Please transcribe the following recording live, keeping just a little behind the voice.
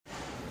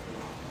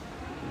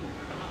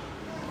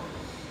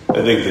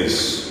I think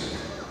this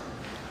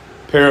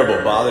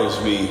parable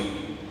bothers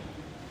me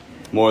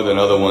more than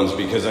other ones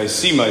because I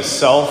see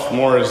myself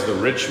more as the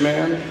rich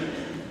man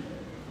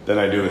than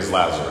I do as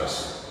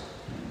Lazarus.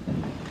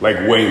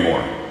 Like way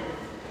more.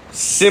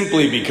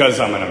 Simply because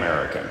I'm an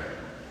American.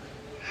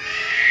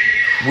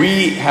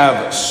 We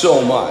have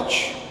so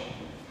much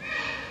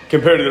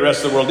compared to the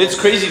rest of the world. It's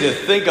crazy to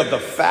think of the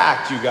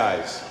fact, you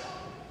guys,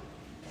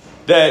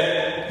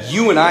 that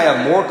you and I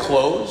have more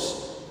clothes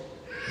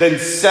than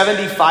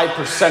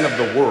 75% of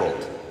the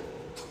world.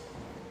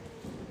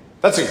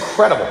 That's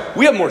incredible.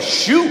 We have more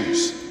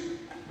shoes.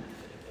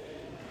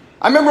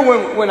 I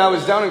remember when I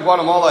was down in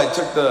Guatemala, I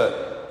took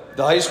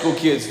the high school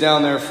kids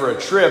down there for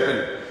a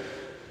trip,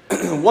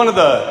 and one of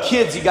the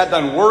kids, he got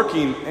done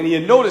working, and he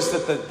had noticed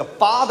that the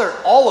father,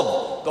 all of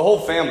them, the whole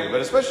family, but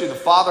especially the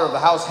father of the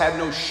house, had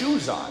no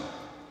shoes on.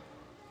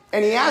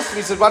 And he asked me,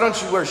 he said, "Why don't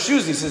you wear shoes?"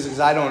 And he says, "Because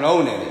I don't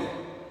own any."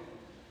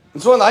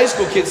 And so one of the high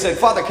school kids said,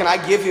 "Father, can I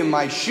give him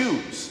my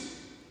shoes?"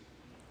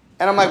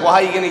 And I'm like, "Well, how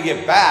are you going to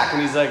get back?"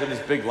 And he's like, this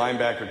big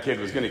linebacker kid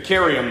was going to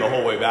carry him the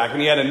whole way back. And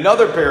he had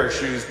another pair of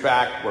shoes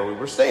back where we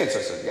were staying. So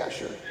I said, "Yeah,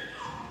 sure."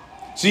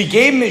 So he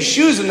gave him his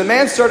shoes, and the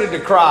man started to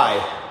cry.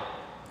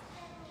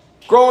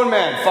 Grown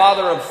man,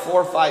 father of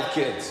 4 or 5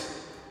 kids.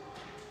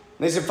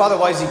 And they said, "Father,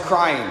 why is he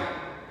crying?"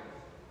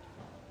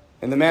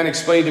 And the man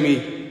explained to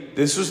me,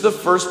 this was the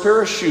first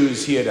pair of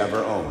shoes he had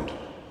ever owned.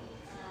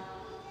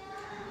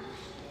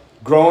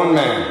 Grown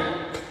man,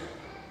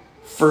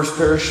 first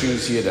pair of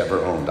shoes he had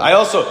ever owned. I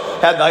also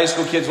had the high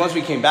school kids, once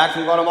we came back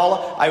from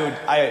Guatemala, I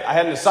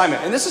had an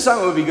assignment. And this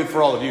assignment would be good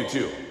for all of you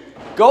too.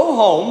 Go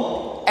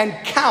home and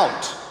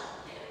count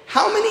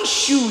how many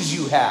shoes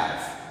you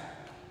have.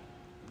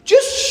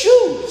 Just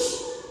shoes.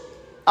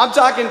 I'm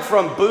talking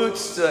from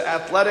boots to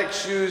athletic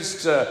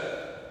shoes to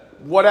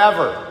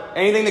whatever.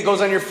 Anything that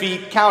goes on your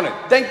feet, count it.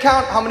 Then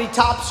count how many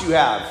tops you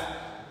have.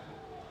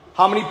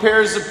 How many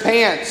pairs of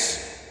pants,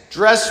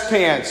 dress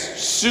pants,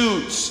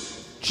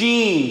 suits,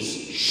 jeans,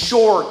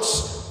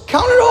 shorts.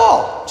 Count it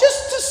all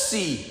just to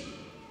see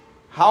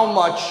how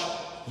much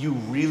you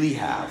really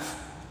have.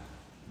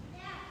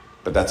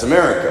 But that's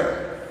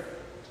America.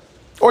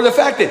 Or the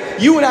fact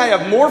that you and I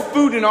have more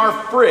food in our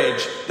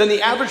fridge than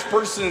the average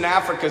person in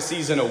Africa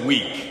sees in a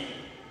week.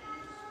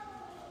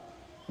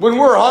 When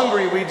we're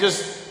hungry, we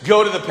just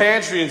go to the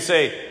pantry and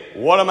say,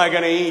 "What am I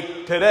going to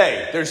eat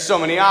today?" There's so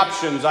many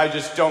options, I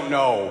just don't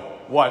know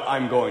what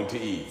I'm going to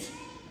eat.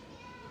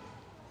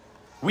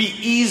 We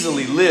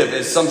easily live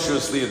as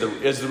sumptuously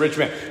as the rich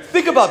man.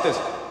 Think about this.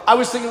 I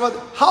was thinking about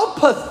how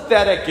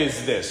pathetic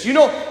is this? You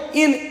know,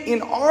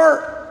 in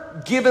our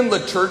given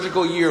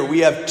liturgical year, we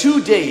have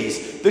 2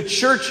 days. The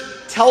church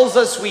tells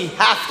us we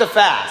have to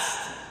fast.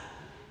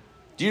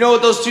 Do you know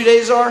what those 2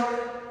 days are?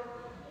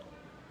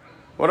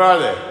 What are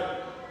they?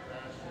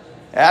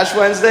 Ash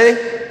Wednesday,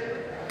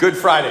 Good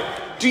Friday.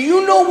 Do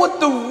you know what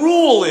the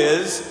rule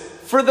is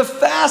for the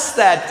fast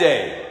that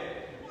day?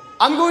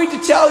 I'm going to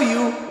tell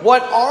you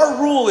what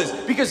our rule is,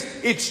 because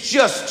it's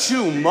just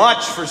too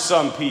much for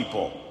some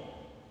people.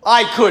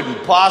 I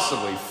couldn't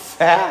possibly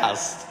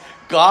fast.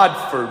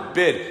 God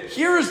forbid.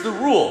 Here is the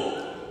rule.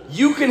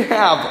 You can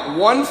have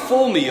 1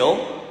 full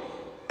meal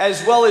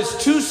as well as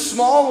 2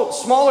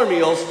 smaller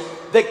meals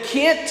that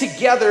can't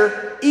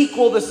together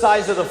equal the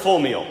size of the full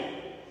meal.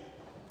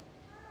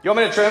 You want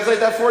me to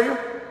translate that for you?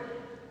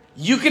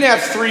 You can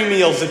have 3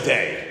 meals a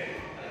day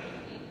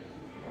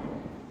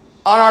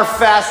on our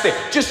fast day.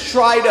 Just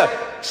try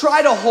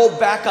to hold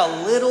back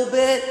a little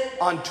bit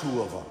on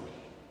 2 of them.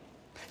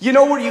 You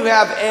know where you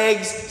have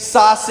eggs,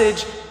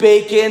 sausage,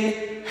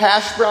 bacon,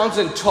 hash browns,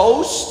 and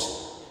toast?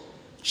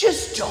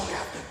 Just don't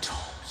have the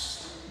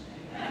toast.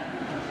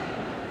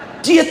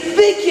 Do you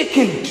think you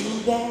can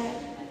do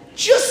that?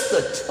 Just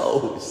the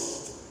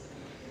toast.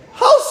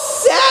 How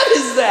sad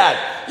is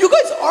that? You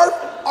guys,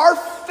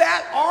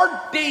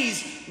 our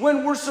days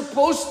when we're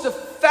supposed to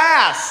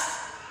fast,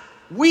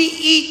 we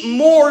eat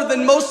more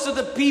than most of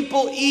the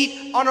people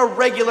eat on a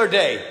regular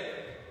day.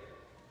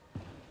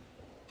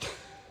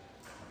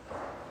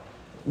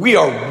 We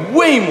are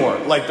way more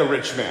like the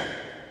rich man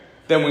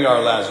than we are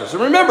Lazarus.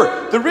 And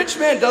remember, the rich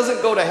man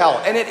doesn't go to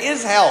hell. And it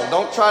is hell.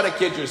 Don't try to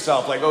kid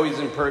yourself like, oh, he's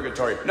in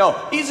purgatory. No,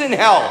 he's in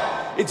hell.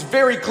 It's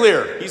very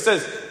clear. He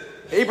says,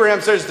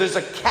 Abraham says, there's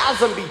a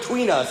chasm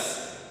between us.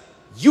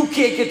 You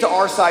can't get to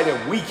our side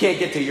and we can't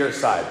get to your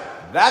side.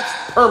 That's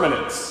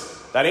permanence.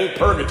 That ain't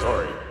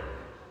purgatory.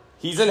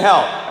 He's in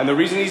hell. And the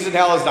reason he's in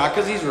hell is not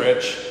because he's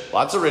rich.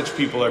 Lots of rich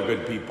people are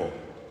good people.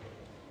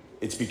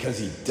 It's because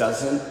he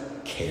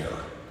doesn't care.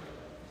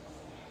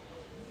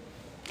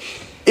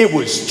 It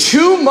was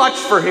too much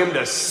for him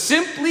to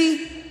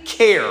simply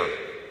care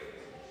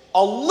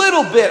a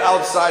little bit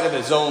outside of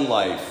his own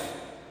life.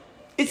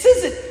 It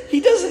says that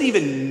he doesn't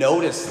even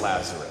notice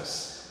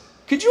Lazarus.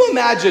 Could you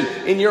imagine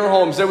in your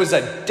homes there was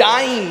a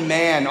dying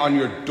man on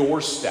your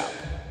doorstep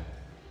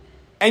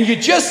and you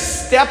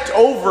just stepped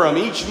over him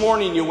each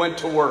morning you went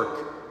to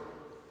work?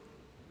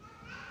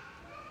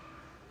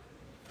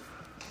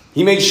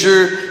 He made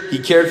sure he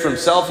cared for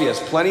himself. He has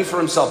plenty for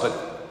himself, but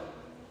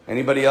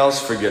Anybody else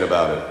forget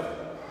about it?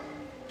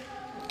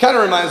 Kind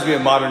of reminds me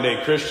of modern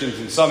day Christians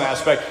in some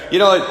aspect. You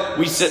know, like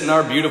we sit in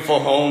our beautiful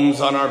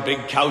homes on our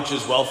big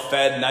couches, well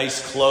fed,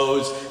 nice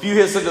clothes. If you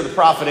listen to the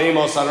prophet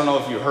Amos, I don't know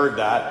if you heard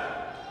that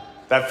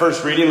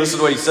first reading, listen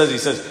to what he says. He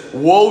says,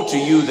 "Woe to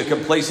you, the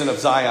complacent of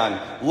Zion,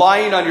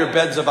 lying on your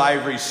beds of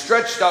ivory,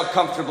 stretched out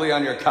comfortably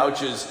on your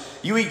couches.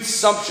 You eat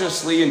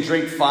sumptuously and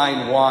drink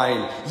fine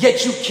wine,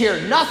 yet you care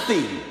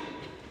nothing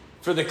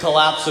for the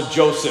collapse of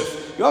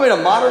Joseph." You want me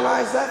to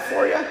modernize that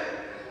for you?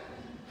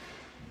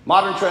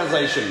 Modern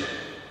translation.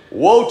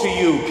 "Woe to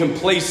you,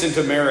 complacent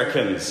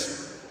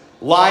Americans,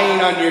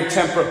 lying on your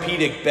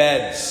Tempur-Pedic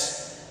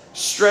beds,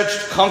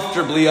 stretched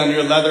comfortably on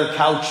your leather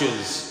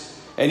couches,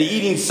 and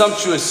eating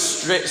sumptuous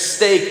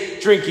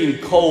steak, drinking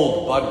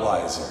cold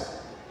Budweiser.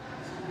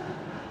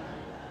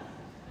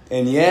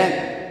 And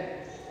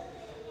yet,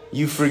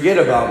 you forget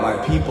about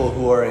my people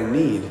who are in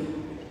need."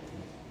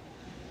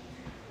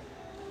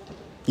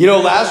 You know,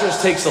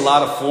 Lazarus takes a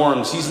lot of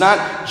forms. He's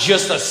not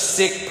just a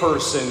sick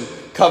person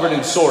covered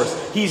in sores.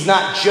 He's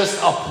not just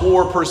a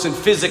poor person,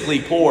 physically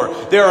poor.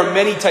 There are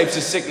many types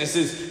of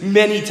sicknesses,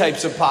 many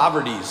types of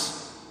poverties.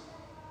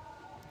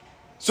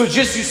 So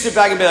just you sit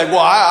back and be like, well,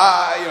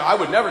 I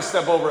would never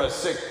step over a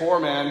sick, poor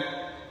man.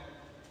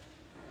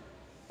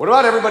 What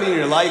about everybody in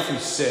your life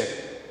who's sick?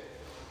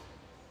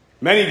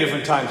 Many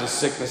different kinds of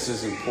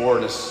sicknesses and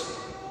poorness.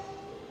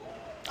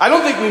 I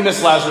don't think we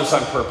miss Lazarus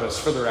on purpose,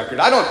 for the record.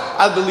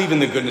 I believe in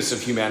the goodness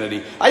of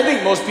humanity. I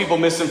think most people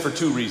miss him for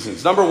two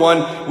reasons. Number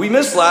one, we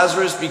miss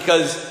Lazarus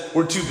because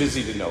we're too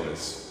busy to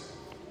notice.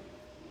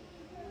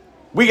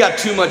 We got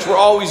too much. We're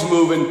always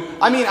moving.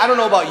 I mean, I don't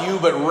know about you,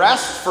 but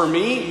rest for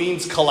me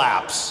means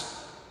collapse.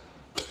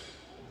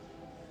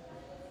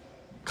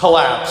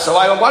 Collapse. So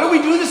why do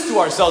we do this to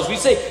ourselves? We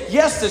say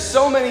yes to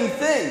so many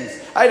things.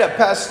 I had a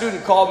past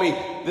student call me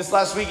this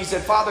last week. He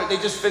said, "Father, they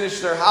just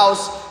finished their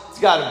house. It's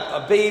got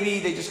a baby.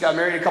 They just got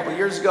married a couple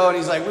years ago." And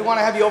he's like, "We want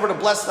to have you over to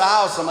bless the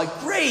house." I'm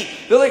like, "Great."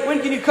 They're like,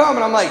 "When can you come?"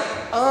 And I'm like,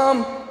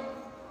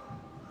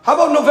 how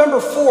about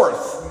November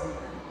 4th?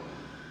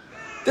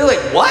 They're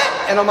like, "What?"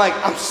 And I'm like,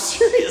 "I'm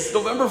serious.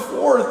 November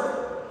 4th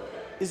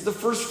is the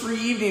first free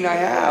evening I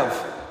have."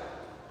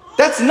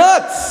 That's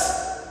nuts.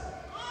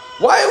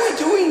 Why are we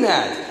doing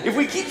that? If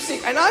we keep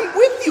saying, and I'm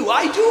with you,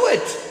 I do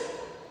it.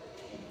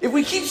 If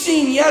we keep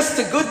saying yes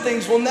to good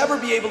things, we'll never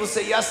be able to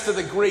say yes to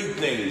the great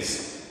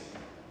things.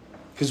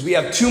 Because we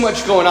have too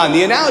much going on.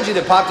 The analogy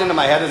that popped into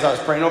my head as I was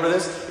praying over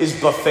this is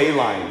buffet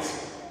lines.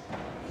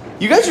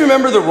 You guys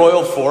remember the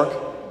Royal Fork?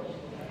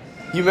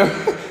 You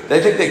remember?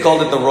 I think they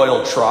called it the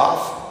Royal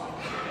Trough.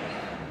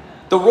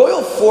 The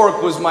Royal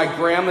Fork was my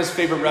grandma's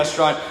favorite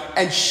restaurant,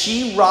 and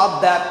she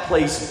robbed that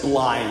place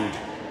blind.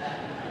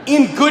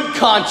 In good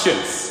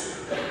conscience.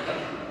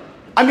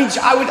 I mean,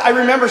 I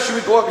remember she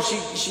would go up and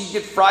she'd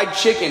get fried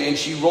chicken, and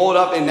she'd roll it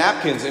up in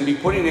napkins and be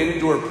putting it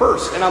into her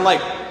purse. And I'm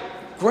like,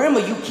 "Grandma,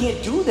 you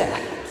can't do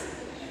that."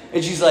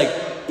 And she's like,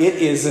 "It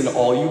is an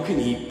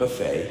all-you-can-eat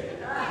buffet,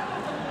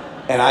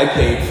 and I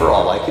paid for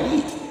all I could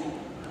eat."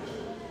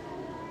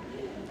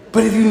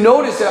 But if you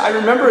notice, I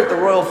remember at the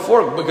Royal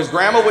Fork, because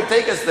Grandma would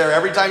take us there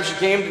every time she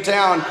came to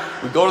town.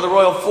 We'd go to the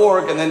Royal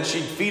Fork, and then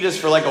she'd feed us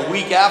for like a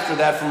week after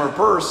that from her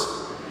purse.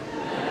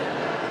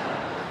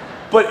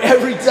 But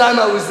every time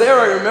I was there,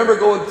 I remember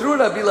going through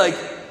it, I'd be like,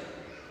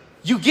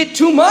 "You get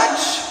too much."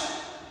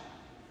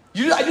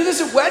 I do this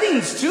at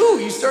weddings too.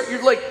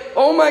 You're like,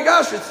 "Oh my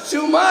gosh, it's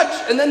too much."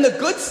 And then the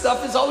good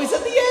stuff is always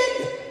at the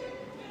end.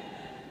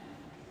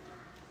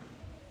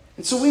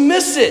 And so we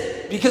miss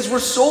it because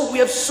we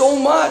have so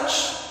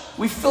much.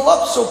 We fill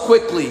up so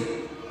quickly.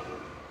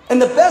 And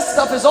the best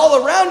stuff is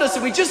all around us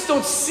and we just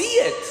don't see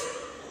it.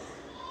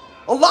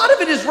 A lot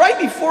of it is right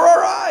before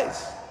our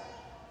eyes.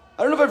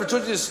 I don't know if I ever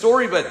told you this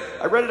story, but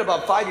I read it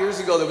about 5 years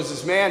ago. There was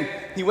this man,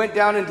 he went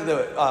down into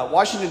the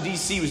Washington,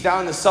 D.C., he was down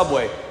in the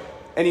subway,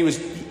 and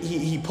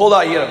he pulled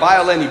out, he had a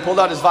violin, he pulled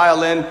out his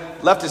violin,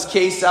 left his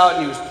case out,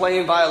 and he was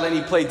playing violin.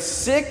 He played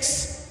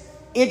 6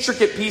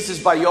 intricate pieces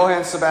by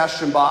Johann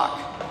Sebastian Bach.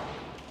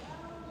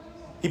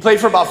 He played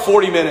for about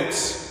 40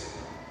 minutes.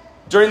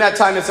 During that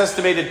time, it's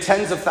estimated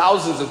tens of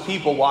thousands of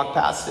people walked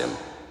past him.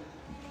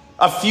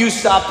 A few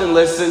stopped and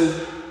listened.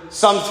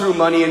 Some threw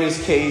money in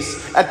his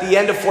case. At the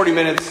end of 40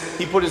 minutes,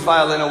 he put his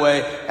violin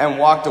away and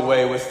walked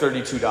away with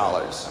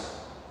 $32.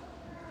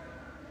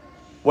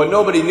 What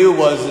nobody knew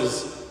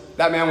is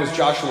that man was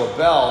Joshua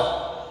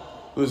Bell,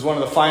 who was one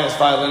of the finest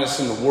violinists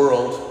in the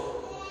world.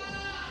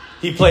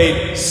 He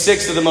played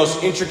 6 of the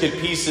most intricate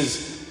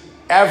pieces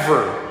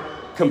ever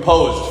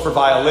composed for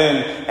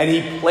violin, and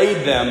he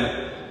played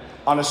them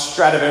on a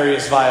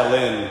Stradivarius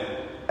violin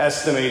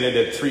estimated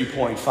at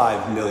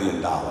 $3.5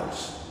 million.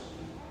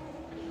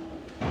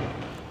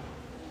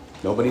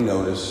 Nobody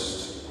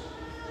noticed.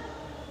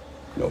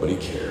 Nobody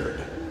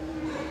cared.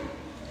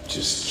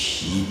 Just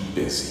keep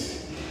busy.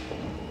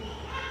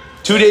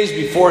 2 days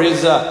before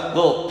his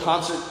little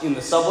concert in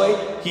the subway,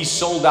 he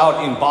sold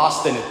out in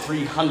Boston at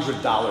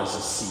 $300 a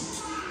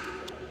seat.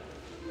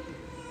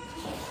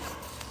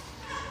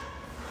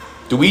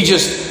 Do we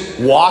just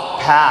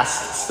walk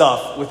past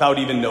stuff without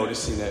even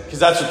noticing it. Because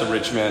that's what the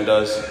rich man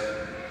does.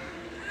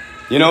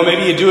 You know,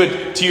 maybe you do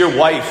it to your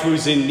wife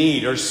who's in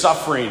need or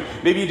suffering.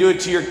 Maybe you do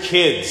it to your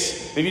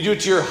kids. Maybe you do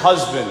it to your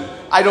husband.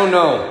 I don't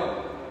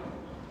know.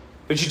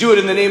 But you do it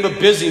in the name of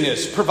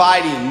busyness,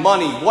 providing,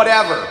 money,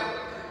 whatever.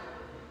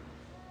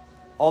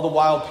 All the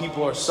while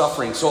people are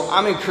suffering. So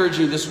I'm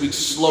encouraging you this week,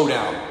 slow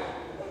down.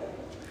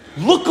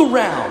 Look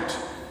around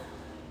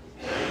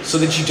so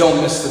that you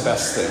don't miss the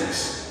best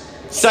things.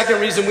 Second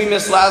reason we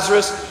miss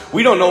Lazarus,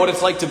 we don't know what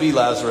it's like to be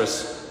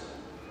Lazarus.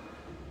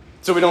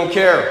 So we don't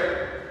care.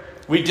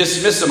 We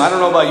dismiss him. I don't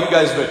know about you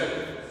guys, but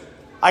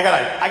I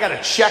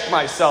gotta check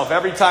myself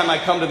every time I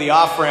come to the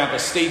off-ramp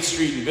of State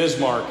Street in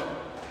Bismarck,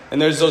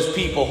 and there's those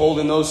people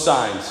holding those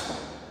signs.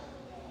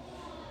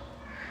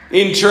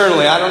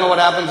 Internally, I don't know what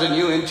happens in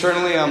you.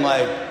 Internally, I'm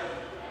like,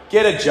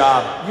 get a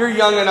job. You're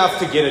young enough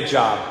to get a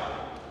job.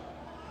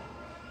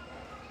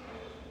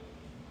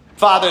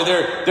 Father,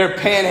 they're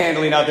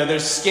panhandling out there. They're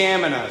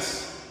scamming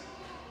us.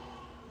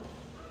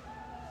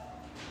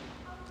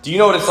 Do you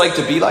know what it's like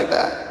to be like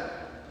that?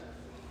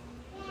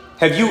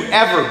 Have you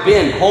ever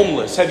been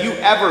homeless? Have you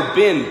ever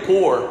been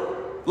poor?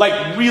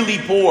 Like really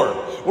poor?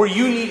 Where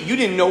you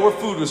didn't know where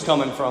food was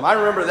coming from. I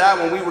remember that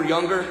when we were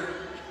younger.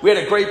 We had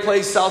a great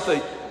place out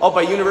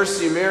by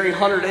University of Mary,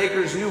 100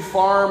 acres, new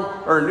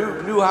farm, or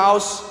new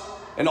house.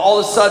 And all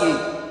of a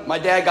sudden, my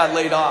dad got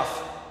laid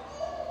off.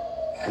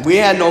 And we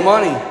had no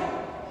money.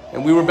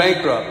 And we were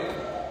bankrupt.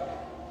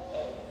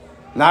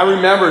 And I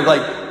remember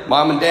like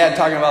mom and dad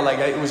talking about like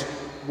it was,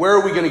 where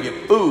are we going to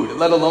get food,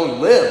 let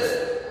alone live?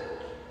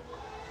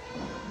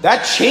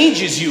 That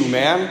changes you,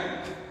 man.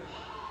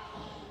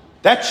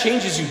 That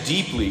changes you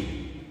deeply.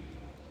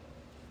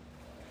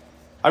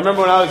 I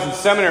remember when I was in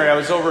seminary, I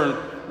was over in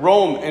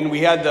Rome, and we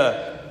had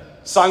the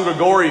San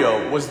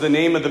Gregorio was the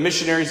name of the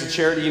Missionaries of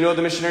Charity. You know what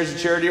the Missionaries of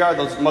Charity are?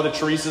 Those Mother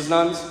Teresa's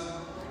nuns.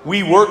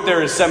 We worked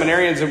there as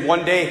seminarians, and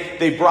one day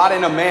they brought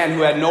in a man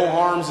who had no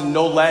arms and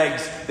no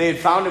legs. They had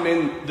found him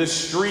in the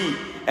street,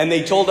 and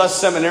they told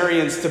us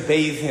seminarians to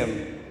bathe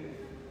him.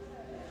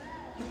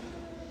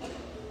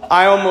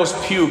 I almost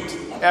puked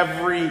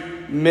every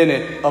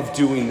minute of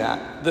doing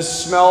that. The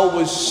smell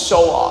was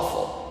so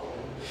awful.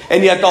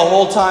 And yet the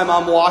whole time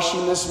I'm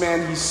washing this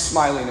man, he's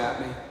smiling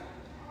at me.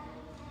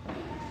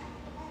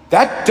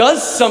 That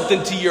does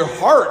something to your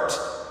heart.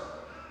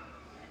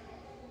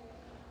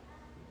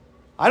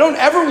 I don't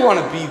ever want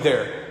to be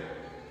there.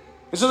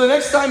 And so the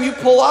next time you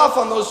pull off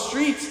on those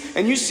streets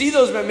and you see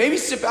those men, maybe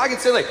sit back and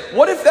say like,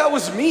 what if that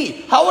was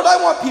me? How would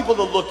I want people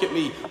to look at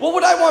me? What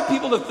would I want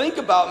people to think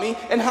about me?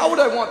 And how would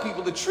I want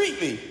people to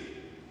treat me?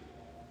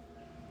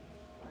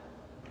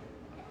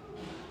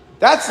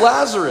 That's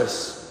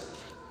Lazarus.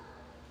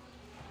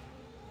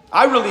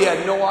 I really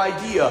had no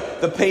idea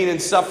the pain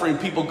and suffering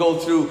people go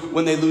through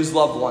when they lose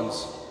loved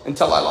ones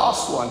until I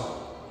lost one.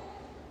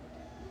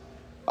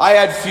 I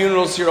had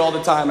funerals here all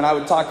the time, and I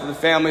would talk to the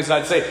families, and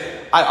I'd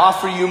say, I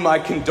offer you my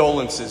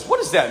condolences. What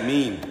does that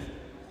mean?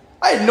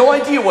 I had no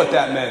idea what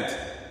that meant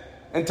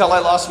until I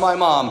lost my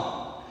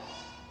mom.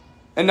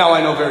 And now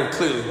I know very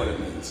clearly what it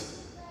means.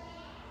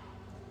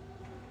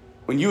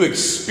 When you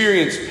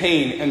experience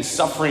pain and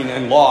suffering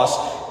and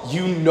loss,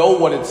 you know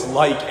what it's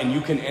like, and you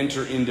can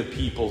enter into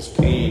people's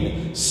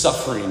pain,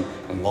 suffering,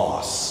 and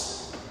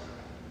loss.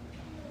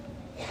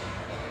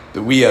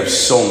 But we have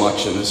so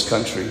much in this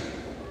country.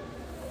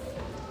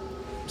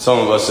 Some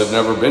of us have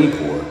never been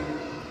poor.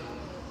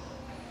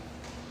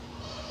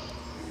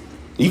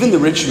 Even the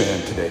rich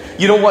man today.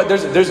 You know what?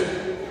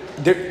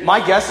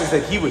 My guess is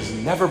that he was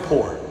never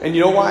poor. And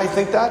you know why I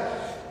think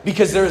that?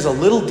 Because there is a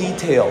little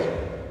detail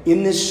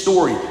in this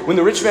story. When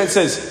the rich man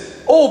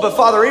says, oh, but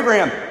Father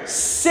Abraham,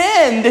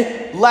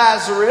 send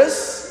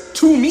Lazarus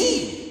to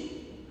me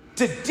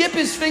to dip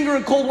his finger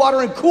in cold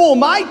water and cool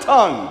my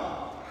tongue.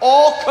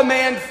 All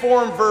command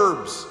form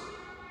verbs.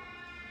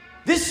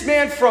 This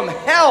man from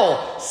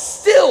hell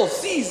still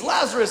sees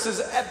Lazarus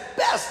as at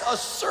best a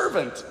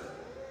servant.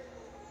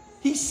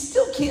 He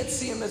still can't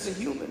see him as a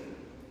human.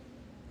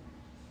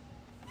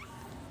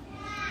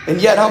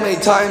 And yet how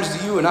many times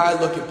do you and I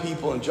look at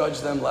people and judge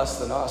them less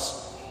than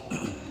us?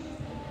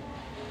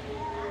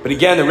 But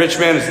again, the rich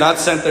man is not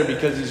sent there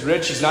because he's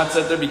rich. He's not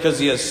sent there because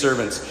he has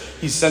servants.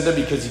 He's sent there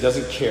because he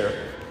doesn't care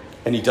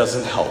and he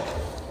doesn't help.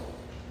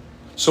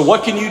 So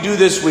what can you do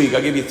this week?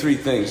 I'll give you 3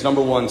 things.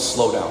 Number 1,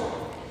 slow down.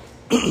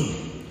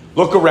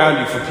 Look around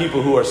you for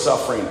people who are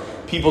suffering,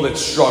 people that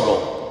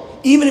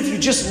struggle. Even if you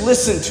just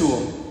listen to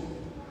them.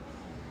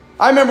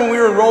 I remember when we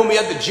were in Rome, we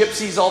had the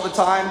gypsies all the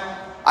time.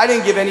 I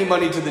didn't give any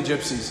money to the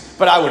gypsies,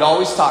 but I would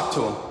always talk to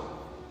them.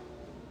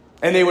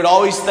 And they would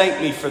always thank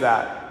me for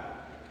that.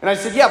 And I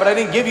said, yeah, but I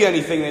didn't give you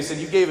anything. They said,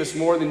 you gave us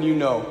more than you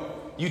know.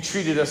 You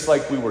treated us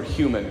like we were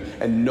human,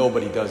 and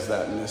nobody does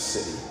that in this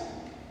city.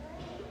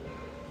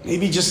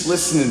 Maybe just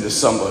listening to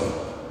somebody.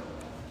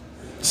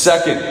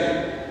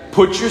 Second,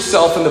 put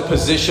yourself in the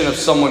position of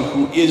someone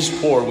who is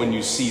poor when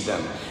you see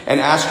them, and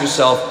ask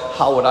yourself,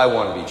 how would I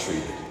want to be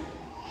treated?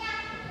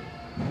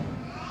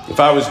 If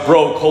I was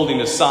broke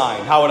holding a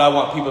sign, how would I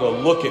want people to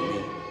look at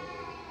me?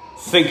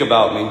 Think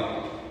about me.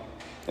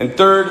 And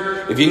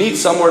third, if you need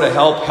somewhere to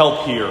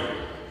help here.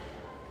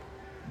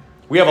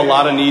 We have a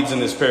lot of needs in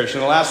this parish.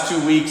 In the last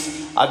 2 weeks,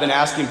 I've been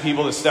asking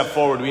people to step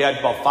forward. We had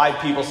about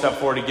 5 people step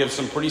forward to give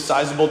some pretty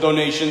sizable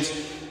donations,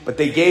 but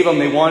they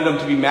wanted them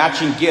to be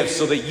matching gifts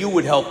so that you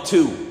would help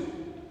too.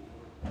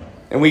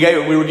 And we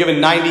were given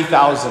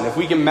 $90,000. If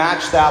we can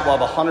match that, we'll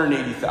have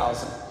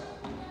 $180,000.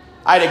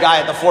 I had a guy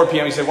at the 4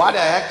 p.m. He said, why the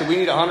heck do we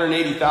need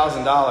 $180,000?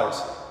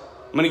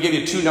 I'm going to give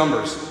you 2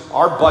 numbers.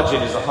 Our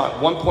budget is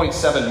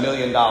 $1.7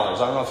 million. I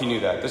don't know if you knew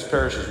that. This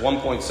parish is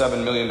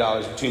 $1.7 million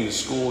between the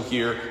school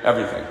here,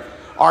 everything.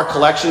 Our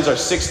collections are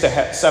 $600,000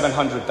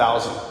 to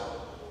 $700,000.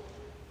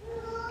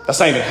 That's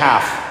not even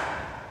half.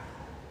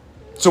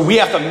 So we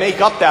have to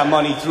make up that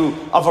money through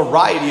a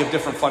variety of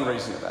different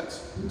fundraising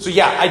events. So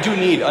yeah, I do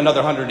need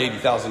another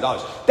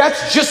 $180,000.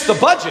 That's just the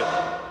budget.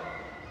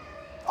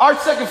 Our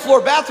second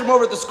floor bathroom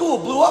over at the school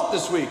blew up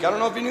this week. I don't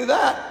know if you knew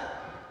that.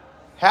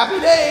 Happy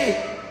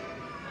day.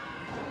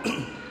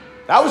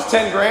 That was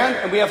 10 grand,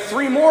 and we have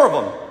 3 more of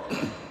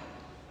them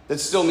that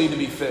still need to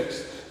be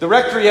fixed. The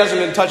rectory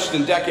hasn't been touched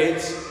in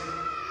decades.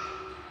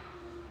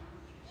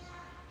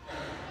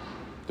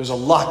 There's a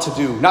lot to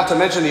do. Not to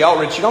mention the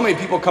outreach. You know how many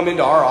people come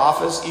into our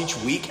office each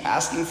week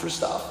asking for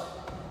stuff?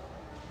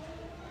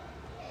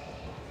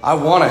 I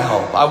want to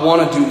help. I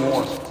want to do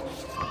more.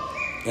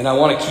 And I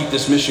want to keep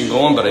this mission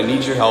going, but I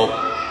need your help.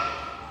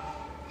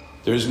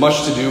 There's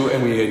much to do,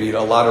 and we need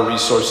a lot of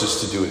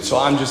resources to do it. So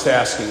I'm just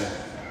asking,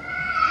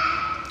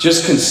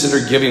 just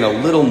consider giving a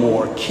little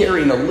more,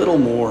 caring a little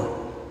more,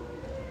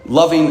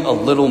 loving a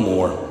little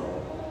more,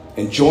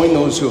 and join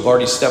those who have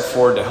already stepped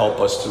forward to help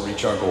us to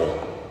reach our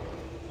goal.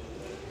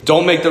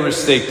 Don't make the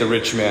mistake the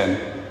rich man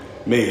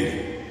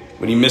made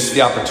when he missed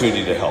the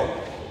opportunity to help.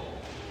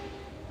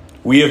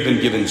 We have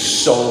been given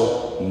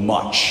so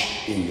much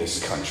in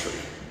this country.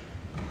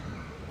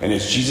 And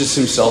as Jesus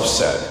himself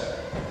said,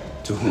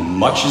 to whom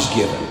much is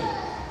given,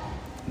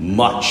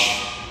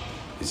 much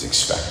is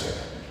expected.